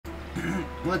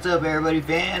What's up, everybody?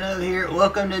 Fan of here.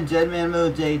 Welcome to Deadman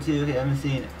Mode Day 2. If you haven't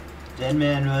seen it,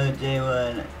 Deadman Mode Day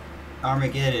 1,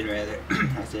 Armageddon, rather.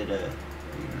 I said,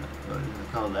 what was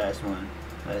it called? Last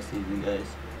season, guys.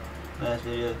 Last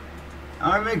video.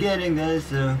 Armageddon, guys.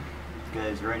 So,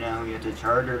 guys, right now we have to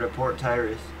charter to Port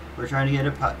Tyrus. We're trying to get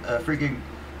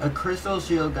a crystal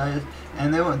shield, guys,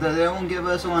 and they won't give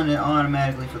us one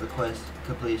automatically for the quest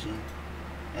completion.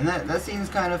 And that seems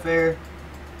kind of fair.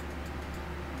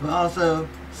 But also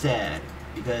sad,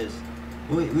 because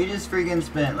we just freaking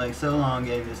spent like so long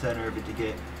getting this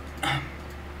 750k.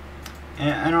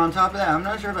 and on top of that, I'm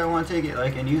not sure if I want to take it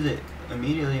like and use it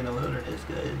immediately in the wilderness,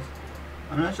 guys.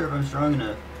 I'm not sure if I'm strong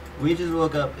enough. We just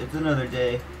woke up, it's another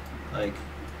day. Like,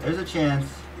 there's a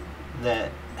chance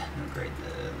that, oh great,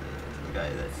 the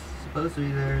guy that's supposed to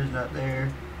be there is not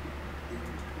there.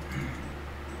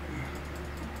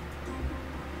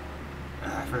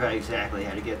 I forgot exactly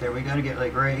how to get there. We gotta get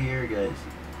like right here, guys.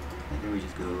 I think we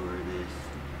just go over this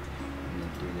and then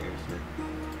through there. So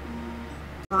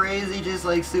crazy, just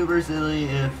like super silly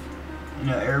if, you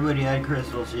know, everybody had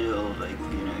crystal shield, like,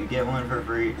 you know, you get one for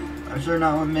free. I'm sure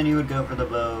not many would go for the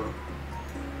bow.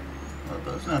 Well,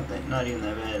 the bow's not even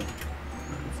that bad.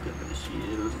 But let's go for the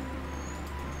shield.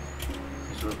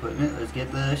 Special equipment. Let's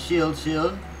get the shield.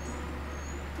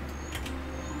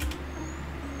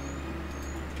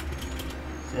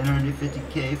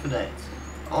 750k for that.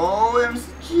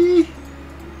 OMG!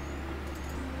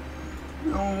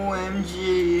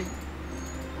 OMG!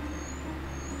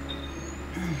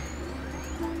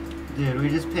 Dude, we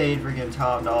just paid freaking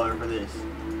top dollar for this.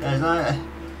 Guys,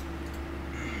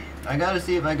 I gotta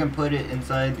see if I can put it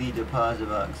inside the deposit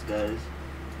box, guys.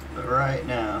 But right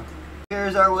now,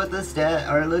 here's what the stat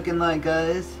are looking like,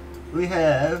 guys. We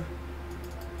have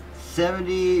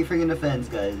 70 freaking defense,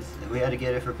 guys. We had to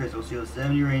get it for crystal shield.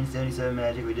 70 range, 77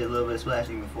 magic. We did a little bit of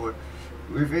splashing before.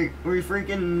 We're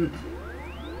freaking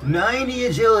 90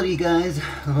 agility, guys,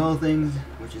 of all things,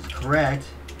 which is correct.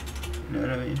 You know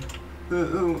what I mean?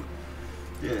 Ooh.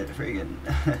 Dude, freaking.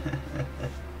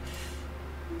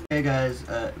 Okay, guys.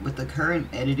 With the current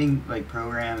editing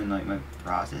program and like my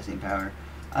processing power,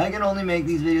 I can only make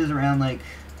these videos around like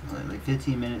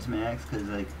 15 minutes max, because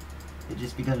like it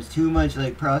just becomes too much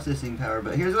like processing power.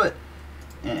 But here's what,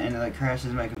 and it like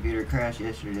crashes my computer. Crashed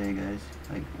yesterday, guys.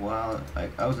 Like while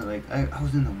I was in I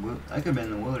could have been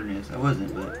in the wilderness. I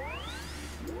wasn't, but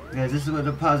guys, this is what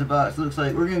the deposit box looks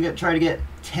like. We're gonna try to get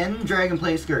 10 dragon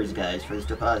plate skirts, guys, for this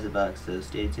deposit box. So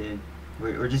stay tuned.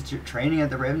 We're just training at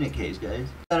the Revenant caves, guys.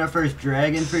 Got our first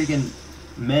dragon freaking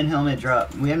men helmet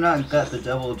drop. We have not got the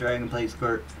double dragon plate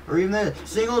skirt or even the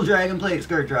single dragon plate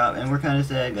skirt drop, and we're kind of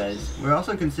sad, guys. We're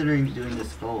also considering doing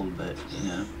this gold, but you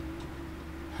know,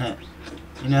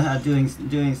 you know how doing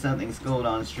something gold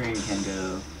on stream can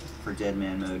go for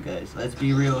Deadman mode, guys. Let's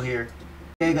be real here.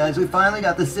 Okay, guys, we finally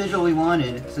got the sigil we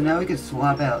wanted, so now we can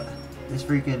swap out this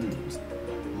freaking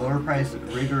lower price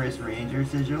rigorous ranger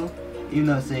sigil, even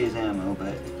though it saves ammo,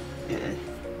 but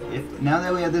now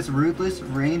that we have this ruthless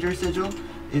ranger sigil,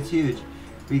 it's huge,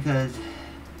 because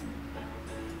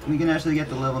we can actually get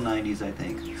the level 90s, I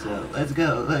think. So let's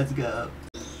go.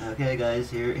 Okay, guys,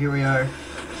 here we are,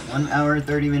 1 hour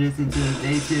 30 minutes into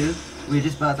day 2. We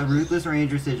just bought the ruthless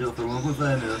ranger sigil for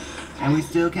 1.5 mil, and we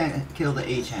still can't kill the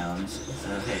H-hounds.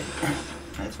 So hey,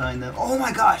 that's fine though. Oh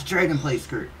my gosh, dragon plate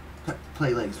skirt,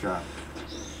 plate legs drop.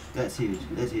 That's huge.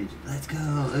 Let's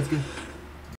go.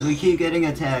 We keep getting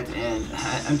attacked, and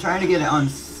I'm trying to get it on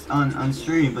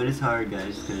stream, but it's hard,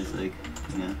 guys, because like,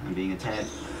 you know, I'm being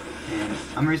attacked, and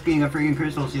I'm risking a freaking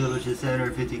crystal shield, which is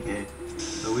 750k.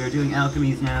 But we are doing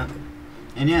alchemies now,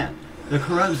 and yeah, the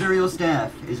corrupt Zuriel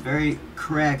staff is very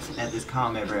correct at this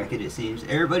combat bracket. It seems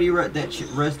everybody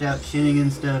that rust out chinning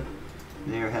and stuff,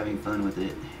 they are having fun with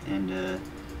it, and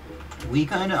we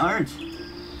kind of aren't.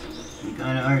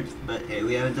 But hey,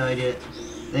 we haven't died yet.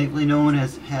 Thankfully, no one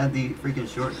has had the freaking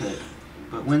shortcut.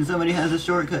 But when somebody has a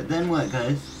shortcut, then what,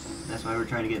 guys? That's why we're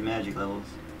trying to get magic levels.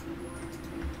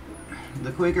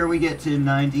 The quicker we get to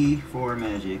 94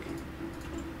 magic,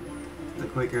 the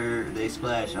quicker they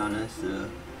splash on us. So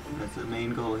that's the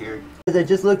main goal here. I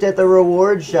just looked at the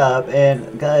reward shop,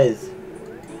 and guys,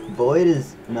 Void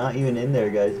is not even in there,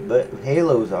 guys. But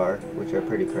Halos are, which are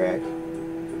pretty cracked.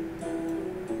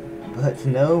 But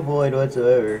no Void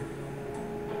whatsoever.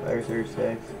 Fire Surge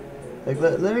stacks. Like,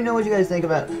 let me know what you guys think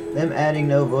about them adding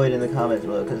no Void in the comments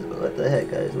below, because what the heck,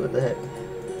 guys, what the heck.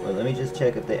 Well, let me just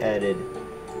check if they added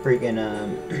freaking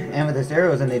amethyst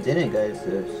arrows, and they didn't, guys.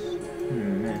 So,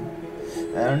 man,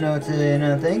 I don't know what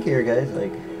to think here, guys.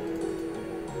 Like,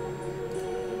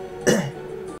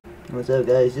 what's up,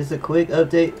 guys? Just a quick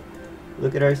update.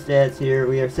 Look at our stats here.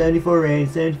 We have 74 range,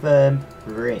 75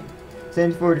 range,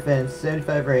 74 defense,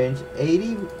 75 range,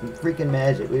 80 freaking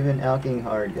magic. We've been alking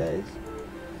hard, guys.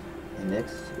 And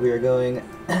next we are going,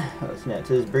 oh snap,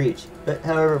 to this breach. But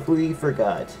however, if we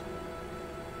forgot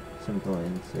some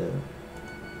coins, so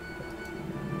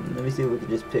let me see if we can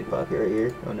just pickpocket right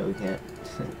here. Oh no, we can't.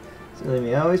 Silly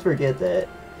me, I always forget that.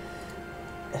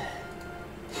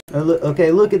 Oh, look,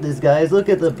 okay, look at this, guys. Look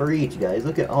at the breach, guys.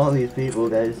 Look at all these people,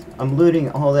 guys. I'm looting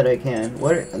all that I can.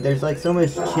 There's like so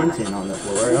much chintin on the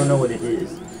floor. I don't know what it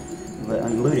is, but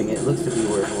I'm looting it. It looks to be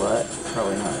worth a lot.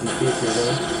 Probably not in the future,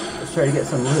 though. Let's try to get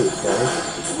some loot,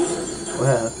 guys.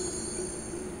 Wow.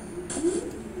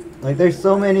 Like, there's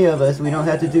so many of us, we don't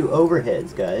have to do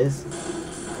overheads, guys.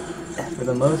 For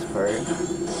the most part.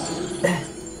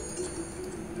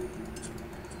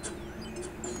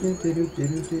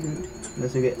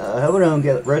 Unless we get, I hope I don't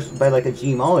get rushed by like a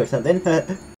G-Maul or something.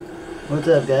 What's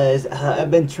up, guys?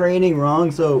 I've been training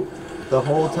wrong, so the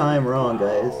whole time wrong,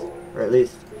 guys. Or at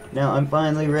least, now I'm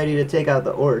finally ready to take out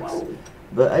the orcs.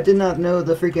 But I did not know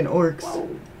the freaking orcs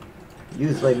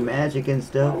use like magic and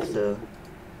stuff, so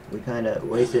we kind of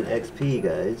wasted XP,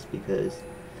 guys, because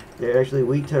they're actually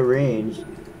weak to range.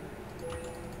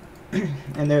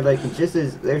 And they're like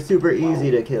they're super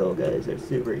easy to kill, guys. They're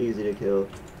super easy to kill.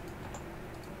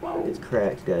 It's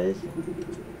cracked, guys.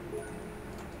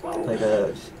 Like,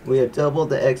 we have doubled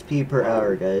the XP per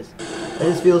hour, guys. I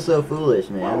just feel so foolish,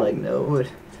 man. Like, no,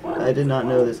 I did not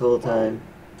know this whole time.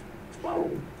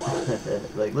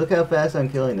 Like, look how fast I'm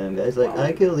killing them, guys. Like,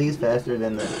 I kill these faster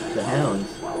than the hounds.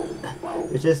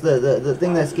 It's just the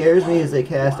thing that scares me is they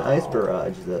cast Ice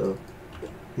Barrage, though,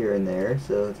 here and there.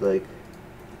 So it's like,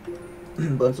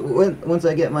 once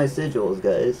I get my sigils,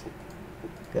 guys.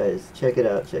 Guys, check it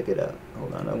out, check it out.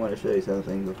 Hold on, I want to show you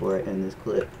something before I end this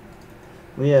clip.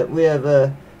 We have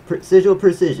sigil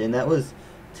precision. That was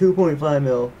 2.5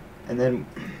 mil, and then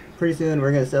pretty soon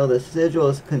we're gonna sell the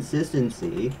sigil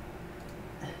consistency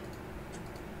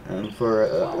for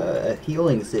a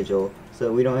healing sigil,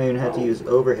 so we don't even have to use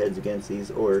overheads against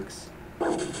these orcs.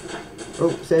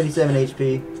 Oh, 77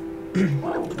 HP.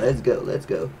 Let's go, let's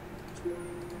go.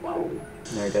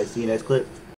 Alright, guys, see you next clip.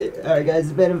 Alright, guys,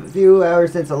 it's been a few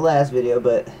hours since the last video,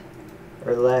 or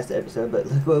the last episode, but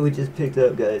look what we just picked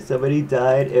up, guys. Somebody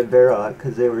died at Varrock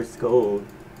because they were skulled,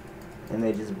 and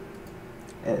they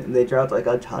dropped like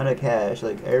a ton of cash,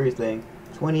 like everything.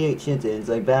 28 shintins,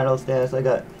 like battle stats. I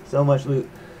got so much loot,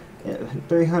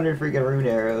 300 freaking rune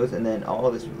arrows, and then all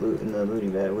this loot in the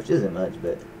looting bag, which isn't much,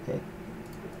 but hey.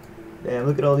 Damn,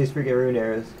 look at all these freaking rune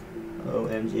arrows.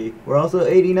 OMG. We're also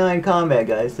 89 combat,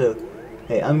 guys, so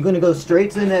hey, I'm going to go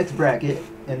straight to the next bracket,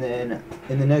 and then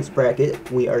in the next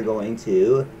bracket, we are going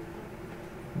to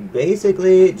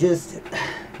basically just,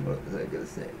 what was I going to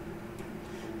say?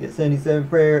 Get 77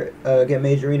 prayer, get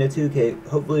Mage Arena 2K,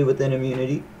 hopefully within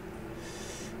immunity.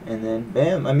 And then,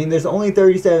 bam, I mean, there's only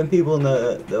 37 people in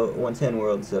the 110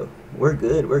 world, so we're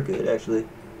good, actually.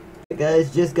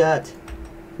 Guys, just got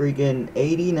freaking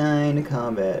 89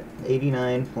 combat,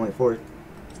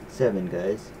 89.47,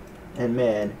 guys. And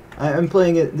man, I'm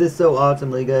playing this so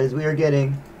optimally, guys. We are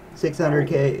getting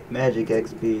 600k magic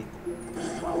XP.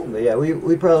 But yeah,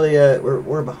 we probably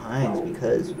we're behind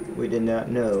because we did not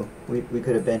know we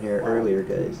could have been here earlier,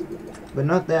 guys. But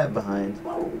not that behind.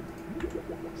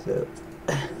 So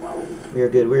we are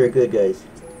good, guys.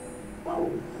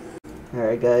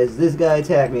 Alright, guys, this guy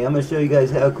attacked me. I'm gonna show you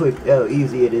guys how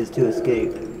easy it is to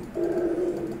escape.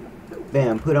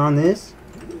 Bam, put on this.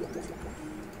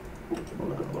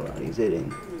 Hold on, he's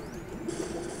hitting.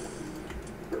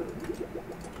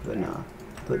 But nah.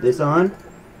 Put this on.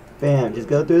 Bam, just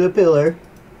go through the pillar.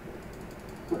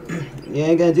 You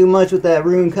ain't gonna do much with that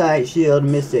rune kite shield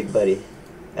mystic, buddy.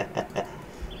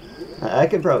 I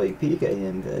could probably peek at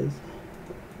him, guys.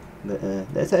 But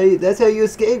that's how you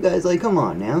escape, guys. Like, come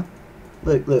on now.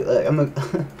 Look, like,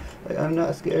 I'm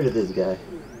not scared of this guy.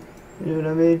 You know what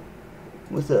I mean?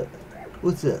 What's up?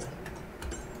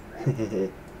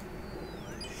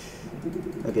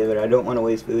 Okay, but I don't want to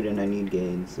waste food and I need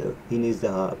gains, so he needs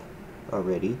to hop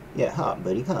already. Yeah, hop,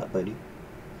 buddy.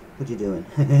 What you doing?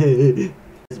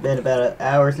 It's been about an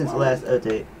hour since the last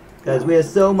update. Guys, we have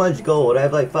so much gold. I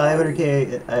have like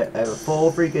 500k. I have a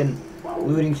full freaking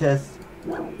looting chest.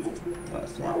 Oh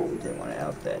snap, didn't want to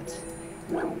out that.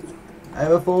 I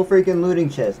have a full freaking looting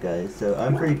chest, guys, so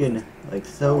I'm freaking like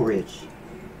so rich.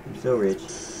 I'm so rich.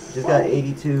 Just got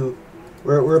 82.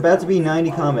 We're about to be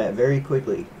 90 combat very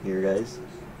quickly here, guys.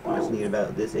 I just need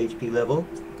about this HP level.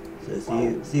 So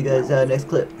see you guys next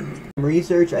clip.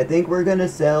 Research. I think we're gonna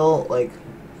sell like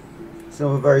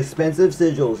some of our expensive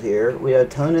sigils here. We have a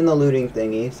ton in the looting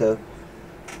thingy, so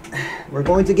we're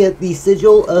going to get the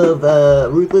sigil of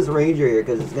Ruthless Ranger here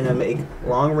because it's gonna make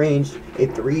long range a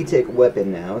 3-tick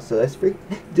weapon now. So that's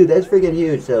dude, that's freaking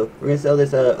huge. So we're gonna sell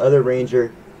this other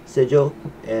Ranger sigil,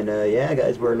 and yeah,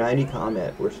 guys, we're 90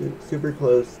 combat. We're super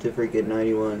close to freaking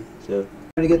 91. So I'm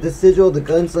gonna get the sigil of the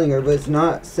Gunslinger, but it's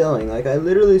not selling. Like, I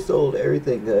literally sold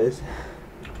everything, guys.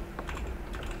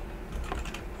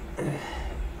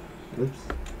 Oops.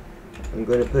 I'm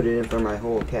gonna put it in for my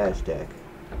whole cash deck.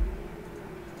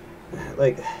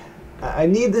 Like, I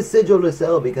need the sigil to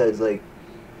sell because, like,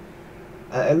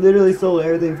 I literally sold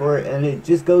everything for it, and it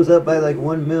just goes up by like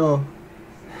 1 mil.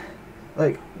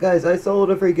 Like, guys, I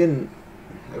sold a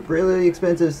really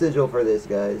expensive sigil for this,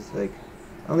 guys. Like,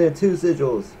 I only had 2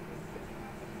 sigils,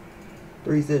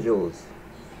 3 sigils.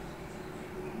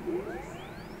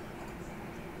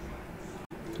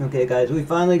 Okay, guys, we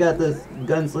finally got this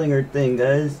Gunslinger thing,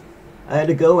 guys. I had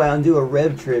to go out and do a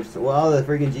rev trip while the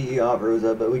freaking GE offer was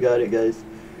up, but we got it, guys.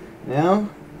 Now,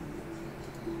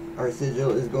 our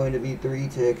sigil is going to be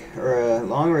 3-tick, or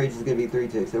long range is going to be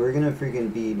 3-tick, so we're going to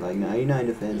freaking be like 99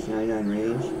 defense, 99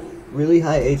 range, really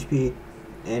high HP,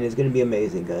 and it's going to be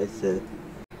amazing, guys. So,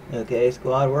 okay,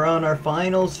 squad, we're on our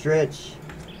final stretch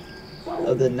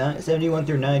of the 71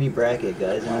 through 90 bracket,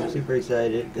 guys, and I'm super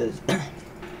excited because...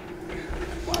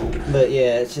 But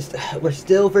yeah, it's just, we're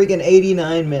still freaking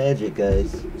 89 magic,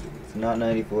 guys. It's not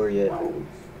 94 yet.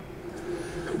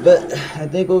 But I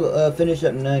think we'll finish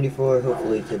up 94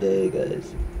 hopefully today,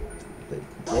 guys. But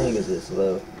dang, is it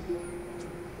slow.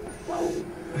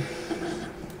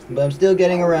 But I'm still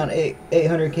getting around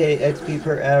 800k XP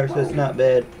per hour, so it's not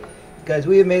bad. Guys,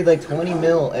 we have made like 20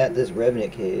 mil at this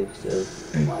Revenant Cave, so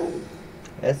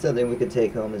that's something we could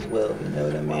take home as well. You know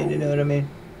what I mean? You know what I mean?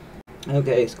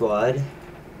 Okay, squad.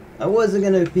 I wasn't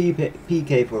gonna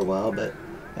PK for a while, but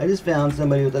I just found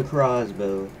somebody with a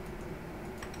crossbow.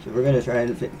 So we're gonna try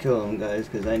and kill him, guys,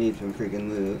 because I need some freaking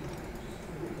loot.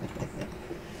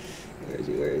 Where is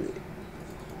he? Where is he?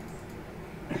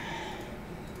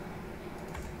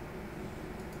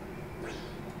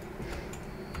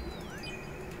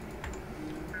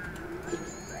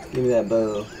 Give me that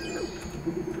bow.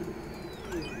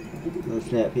 Oh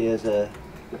snap, he has a...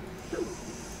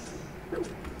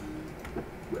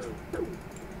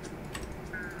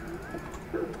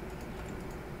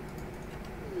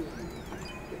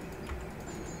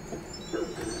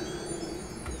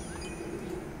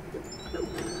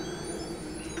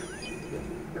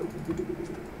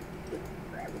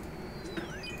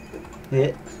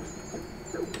 Hit.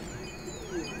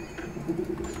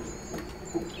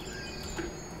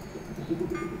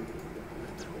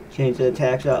 Change the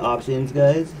attack shot options,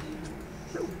 guys.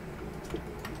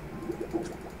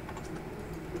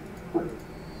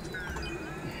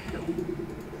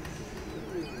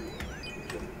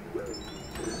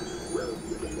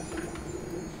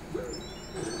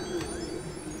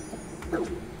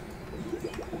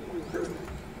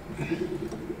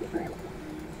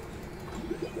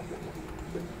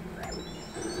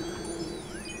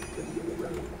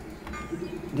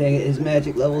 Dang it, his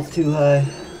magic level's too high.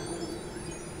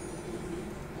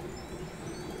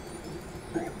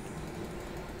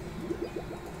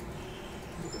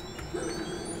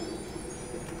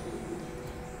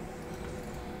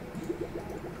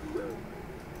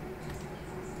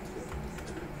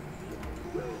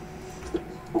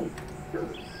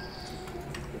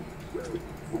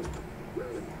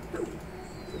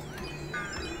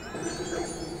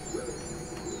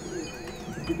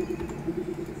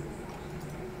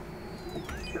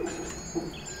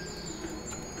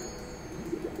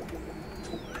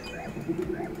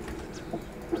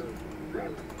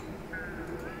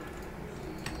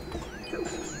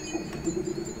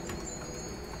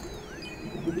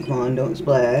 Come on, don't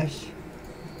splash.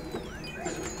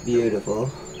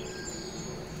 Beautiful.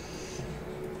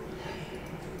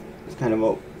 It's kind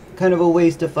of a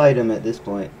waste to fight him at this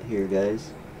point here,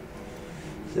 guys.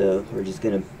 So we're just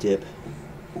gonna dip.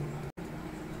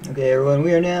 Okay, everyone,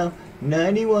 we are now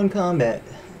 91 combat.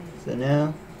 So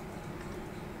now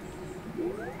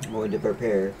I'm going to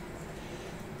prepare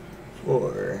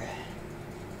for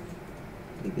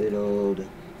the good old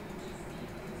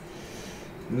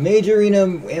Major Arena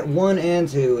 1 and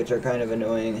 2, which are kind of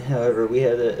annoying. However, we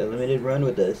have a limited run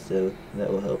with this, so that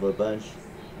will help a bunch.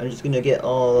 I'm just going to get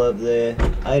all of the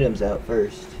items out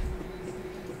first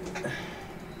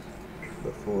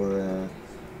before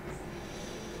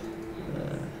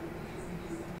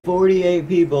 48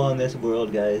 people on this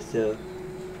world, guys, so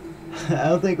I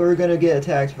don't think we're going to get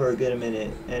attacked for a good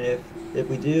minute, and if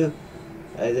we do,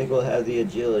 I think we'll have the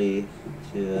agility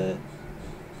to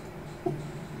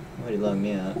already log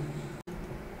me out.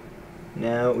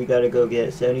 Now we gotta go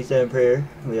get 77 prayer.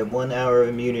 We have 1 hour of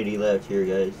immunity left here,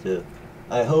 guys, so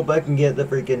I hope I can get the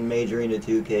freaking Major Arena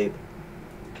 2 cape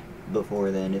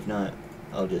before then. If not,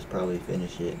 I'll just probably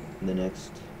finish it in the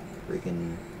next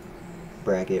freaking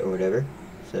bracket or whatever.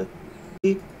 So,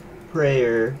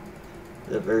 prayer,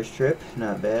 the first trip,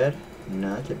 not bad,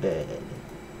 not bad.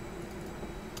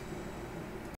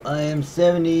 I am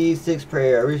 76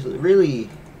 prayer. I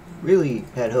really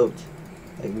had hoped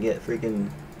I can get freaking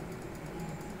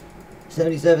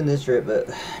 77 this trip, but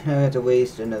now I have to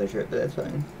waste another trip, but that's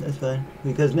fine. That's fine.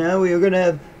 Because now we are going to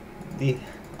have the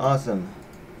awesome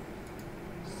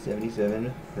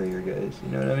 77 prayer, guys.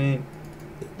 You know what I mean?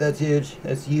 That's huge.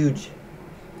 That's huge.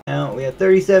 Now, we have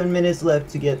 37 minutes left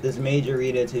to get this Major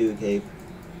Arena 2 cape.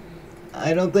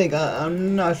 I don't think,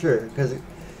 I'm not sure, because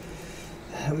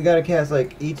we gotta cast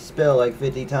like each spell like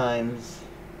 50 times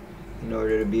in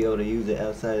order to be able to use it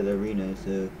outside of the arena,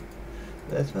 so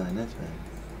that's fine, that's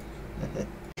fine.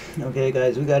 Okay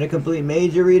guys, we gotta complete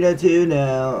Major Arena 2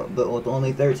 now, but with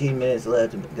only 13 minutes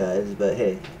left, guys, but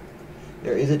hey,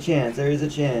 there is a chance,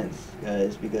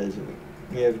 guys, because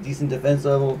we have a decent defense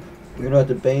level. We don't have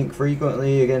to bank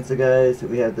frequently against the guys.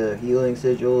 We have the healing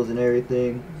sigils and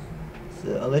everything.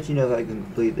 So I'll let you know if I can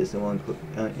complete this in one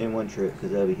trip,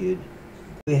 because that'll be huge.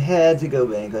 We had to go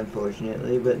bank,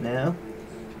 unfortunately, but now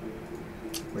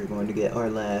we're going to get our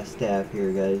last staff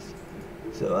here, guys.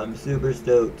 So I'm super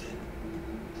stoked.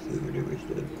 Super duper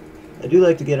stoked. I do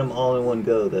like to get them all in one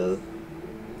go, though.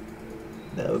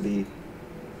 That would be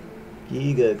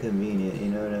giga convenient, you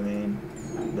know what I mean?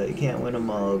 But you can't win them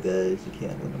all, guys. You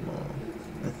can't win them all.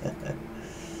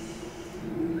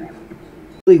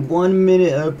 Only 1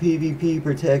 minute of PvP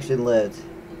protection left.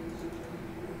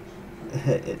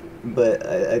 But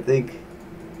I think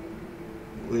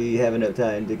we have enough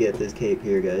time to get this cape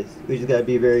here, guys. We just gotta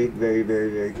be very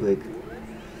quick.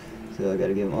 So I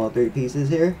gotta give them all 3 pieces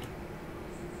here.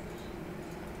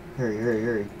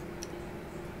 Hurry.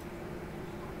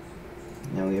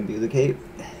 Now we imbue the cape.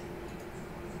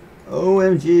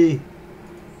 OMG.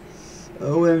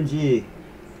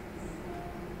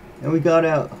 And we got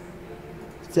out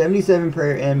 77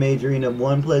 prayer and Major Arena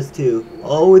 1+2,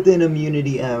 all within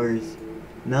immunity hours.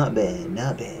 Not bad,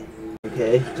 not bad.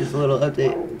 Okay, just a little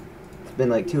update. It's been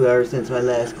like 2 hours since my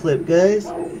last clip,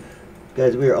 guys.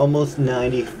 Guys, we are almost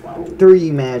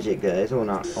 93 magic, guys. Well,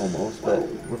 not almost, but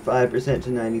we're 5%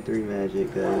 to 93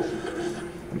 magic, guys.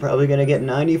 I'm probably gonna get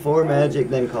 94 magic,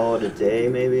 then call it a day,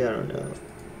 maybe. I don't know.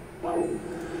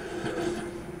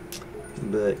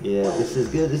 But yeah, this is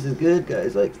good,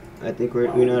 guys. Like, I think we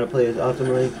know how to play this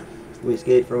optimally. We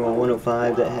escaped from a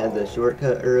 105 that had the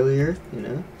shortcut earlier, you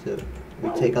know. So we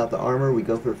take out the armor, we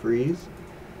go for freeze.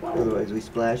 Otherwise, we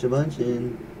splash a bunch,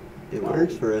 and it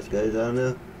works for us, guys. I don't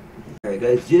know. All right,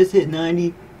 guys, just hit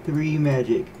 93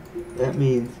 magic. That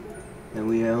means that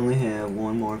we only have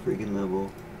one more freaking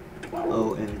level.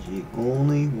 OMG,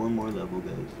 only one more level,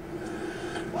 guys.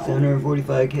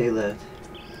 745k left.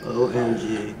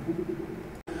 OMG.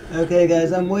 Okay,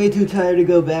 guys, I'm way too tired to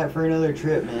go back for another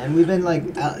trip, man. We've been like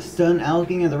stun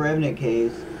alking at the Revenant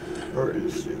Caves.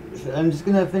 I'm just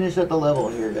gonna finish up the level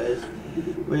here, guys.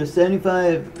 We're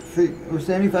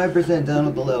 75% done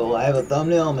with the level. I have a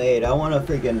thumbnail made. I want to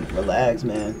freaking relax,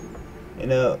 man. You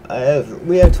know,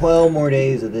 we have 12 more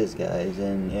days of this, guys,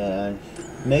 and yeah,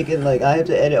 making like I have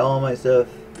to edit all my stuff,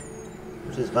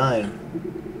 which is fine.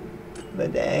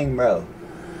 But dang, bro,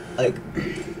 like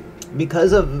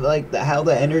because of like how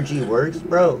the energy works,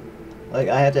 bro. Like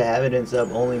I have to have it in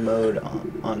sub only mode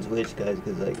on Twitch, guys,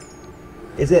 because like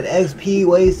it's an XP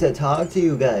waste to talk to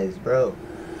you guys, bro.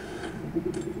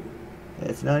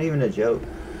 It's not even a joke.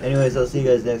 Anyways, I'll see you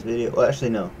guys next video. Well,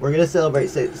 actually, no. We're going to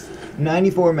celebrate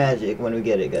 94 magic when we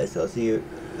get it, guys. So I'll see you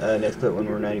next clip when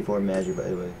we're 94 magic, by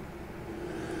the way.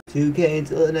 2k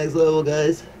until the next level,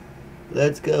 guys.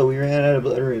 Let's go. We ran out of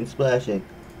blood rune splashing.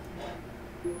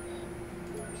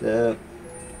 So,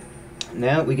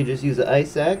 now we can just use the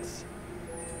ice axe.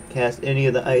 Cast any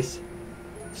of the ice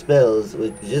spells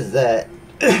with just that.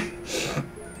 I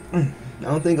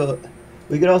don't think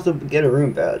we could also get a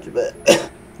rune pouch, but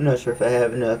I'm not sure if I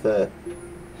have enough. Alright,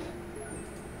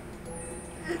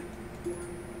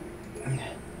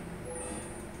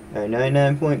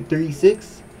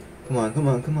 99.36.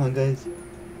 Come on, guys.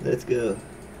 Let's go.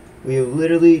 We have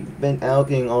literally been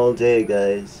alking all day,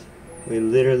 guys. We've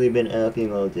literally been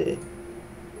alking all day.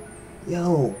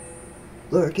 Yo,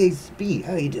 lowercase speed.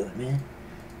 How you doing, man?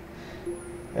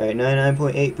 Alright,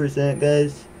 99.8%,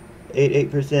 guys.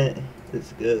 88%.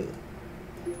 Let's go.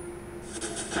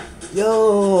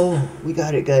 Yo, we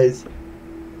got it, guys.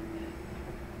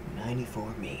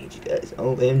 94 mage, guys.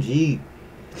 OMG.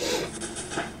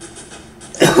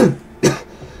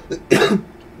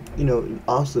 you know,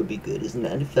 also be good as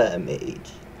 9 to 5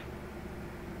 mate.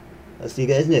 I'll see you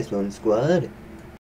guys next one, squad.